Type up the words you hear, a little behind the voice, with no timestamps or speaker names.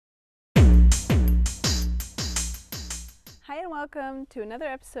Hi and welcome to another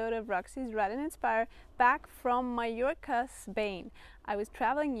episode of Roxy's Ride and Inspire, back from Mallorca, Spain. I was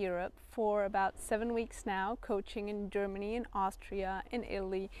traveling Europe for about 7 weeks now, coaching in Germany, in Austria, in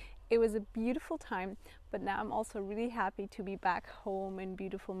Italy. It was a beautiful time, but now I'm also really happy to be back home in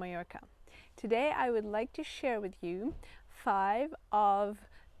beautiful Mallorca. Today I would like to share with you 5 of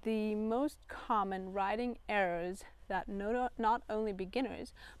the most common riding errors that not only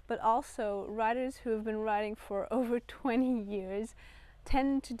beginners but also riders who have been riding for over 20 years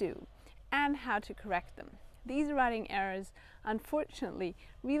tend to do, and how to correct them. These riding errors unfortunately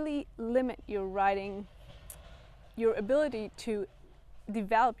really limit your ability to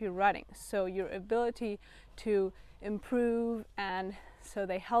develop your riding, so your ability to improve, and so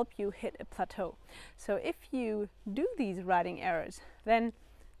they help you hit a plateau. So if you do these riding errors, then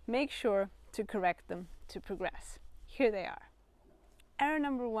make sure to correct them to progress. Here they are. Error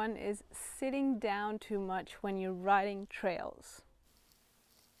number 1 is sitting down too much when you're riding trails.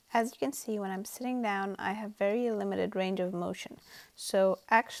 As you can see, when I'm sitting down, I have very limited range of motion. So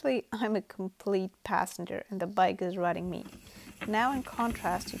actually, I'm a complete passenger and the bike is riding me. Now in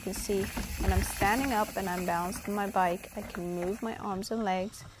contrast, you can see when I'm standing up and I'm balanced on my bike, I can move my arms and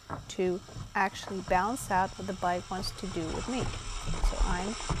legs to actually balance out what the bike wants to do with me. So I'm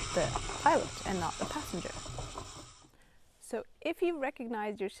the pilot and not the passenger. So if you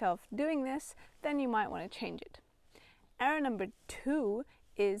recognize yourself doing this, then you might want to change it. Error number 2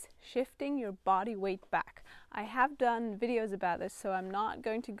 is shifting your body weight back. I have done videos about this, so I'm not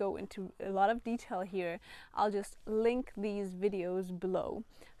going to go into a lot of detail here. I'll just link these videos below.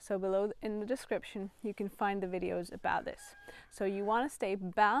 So below in the description, you can find the videos about this. So you want to stay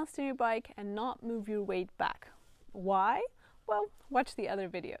balanced on your bike and not move your weight back. Why? Well, watch the other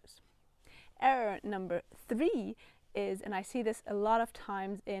videos. Error number 3 is, and I see this a lot of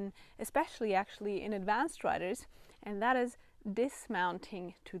times especially actually in advanced riders, and that is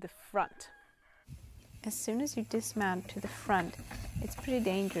dismounting to the front. As soon as you dismount to the front, it's pretty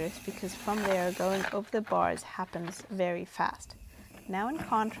dangerous because from there going over the bars happens very fast. Now in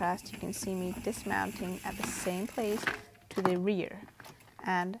contrast, you can see me dismounting at the same place to the rear,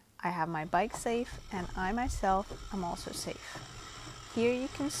 and I have my bike safe and I myself am also safe. Here you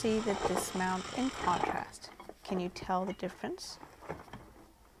can see the dismount in contrast. Can you tell the difference?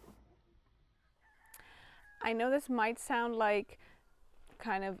 I know this might sound like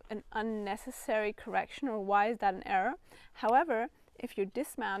kind of an unnecessary correction, or why is that an error? However, if you're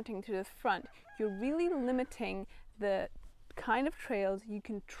dismounting to the front, you're really limiting the kind of trails you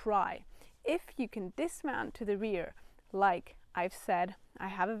can try. If you can dismount to the rear, like I've said, I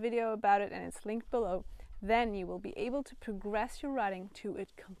have a video about it and it's linked below, then you will be able to progress your riding to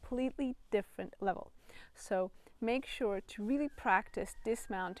a completely different level. So make sure to really practice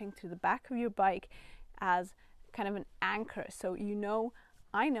dismounting to the back of your bike as kind of an anchor, so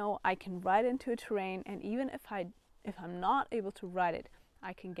I know I can ride into a terrain, and even if I'm not able to ride it,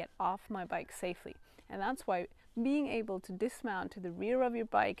 I can get off my bike safely. And that's why being able to dismount to the rear of your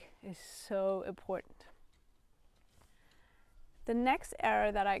bike is so important. The next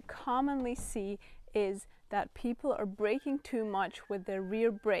error that I commonly see is that people are braking too much with their rear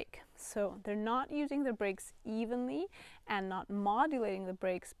brake. So they're not using the brakes evenly and not modulating the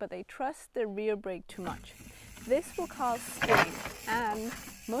brakes, but they trust their rear brake too much. This will cause strain, and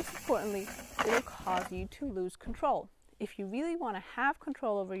most importantly, it will cause you to lose control. If you really want to have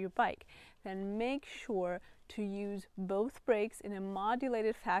control over your bike, then make sure to use both brakes in a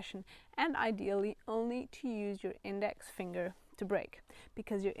modulated fashion, and ideally only to use your index finger to brake,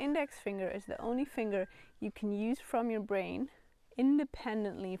 because your index finger is the only finger you can use from your brain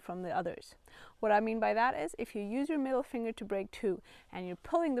independently from the others. What I mean by that is, if you use your middle finger to brake too and you're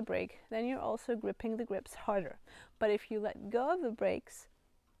pulling the brake, then you're also gripping the grips harder. But if you let go of the brakes,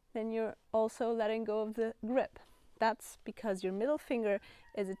 then you're also letting go of the grip. That's because your middle finger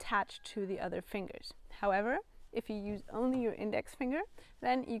is attached to the other fingers. However, if you use only your index finger,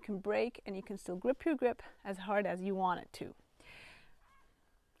 then you can brake and you can still grip your grip as hard as you want it to.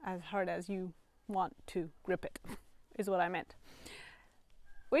 As hard as you want to grip it, is what I meant.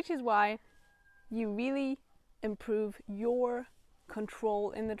 Which is why you really improve your control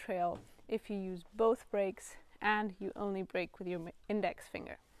in the trail if you use both brakes and you only brake with your index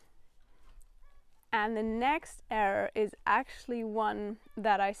finger. And the next error is actually one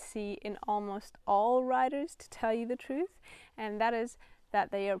that I see in almost all riders, to tell you the truth, and that is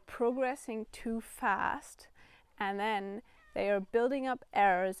that they are progressing too fast and then they are building up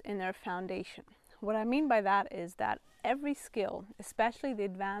errors in their foundation. what I mean by that is that every skill, especially the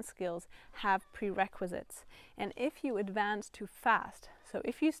advanced skills, have prerequisites. And if you advance too fast, so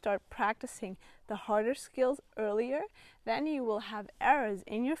if you start practicing the harder skills earlier, then you will have errors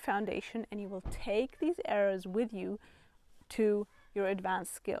in your foundation and you will take these errors with you to your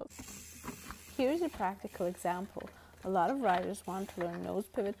advanced skills. Here's a practical example. A lot of riders want to learn nose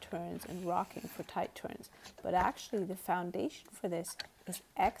pivot turns and rocking for tight turns, but actually the foundation for this is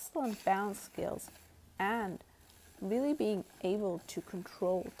excellent balance skills and really being able to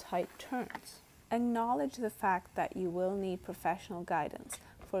control tight turns. Acknowledge the fact that you will need professional guidance,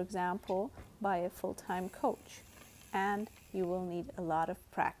 for example, by a full-time coach, and you will need a lot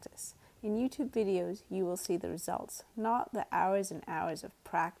of practice. In YouTube videos, you will see the results, not the hours and hours of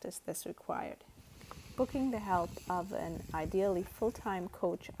practice that's required. Booking the help of an ideally full-time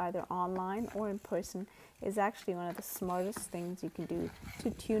coach, either online or in person, is actually one of the smartest things you can do to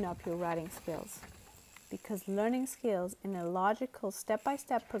tune up your riding skills. Because learning skills in a logical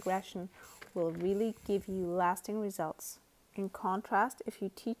step-by-step progression will really give you lasting results. In contrast, if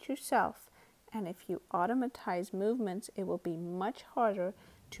you teach yourself and if you automatize movements, it will be much harder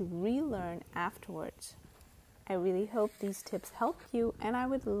to relearn afterwards. I really hope these tips help you, and I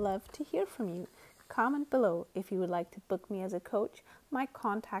would love to hear from you. Comment below if you would like to book me as a coach. My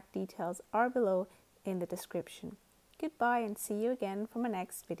contact details are below in the description. Goodbye and see you again for my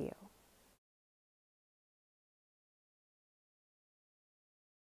next video.